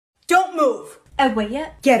Don't move. Wait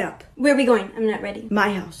yet? Get up. Where are we going? I'm not ready.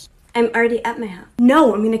 My house. I'm already at my house.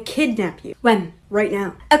 No, I'm gonna kidnap you. When? Right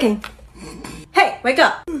now. Okay. Hey, wake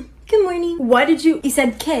up. Good morning. Why did you... You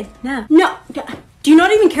said kid. No. No. Do you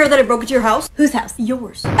not even care that I broke into your house? Whose house?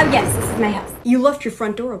 Yours. Oh, yes, this is my house. You left your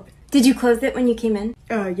front door open. Did you close it when you came in?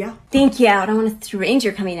 Yeah. Thank you. I don't want a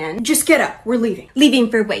stranger coming in. Just get up. We're leaving. Leaving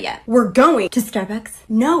for wait yet? We're going. To Starbucks?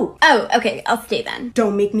 No. Oh, okay. I'll stay then.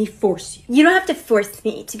 Don't make me force you. You don't have to force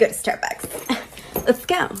me to go to Starbucks. Let's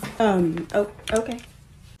go. Oh, okay.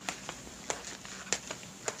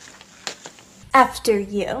 After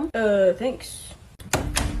you. Thanks.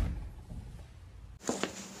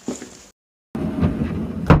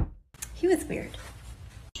 He was weird.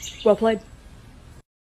 Well played.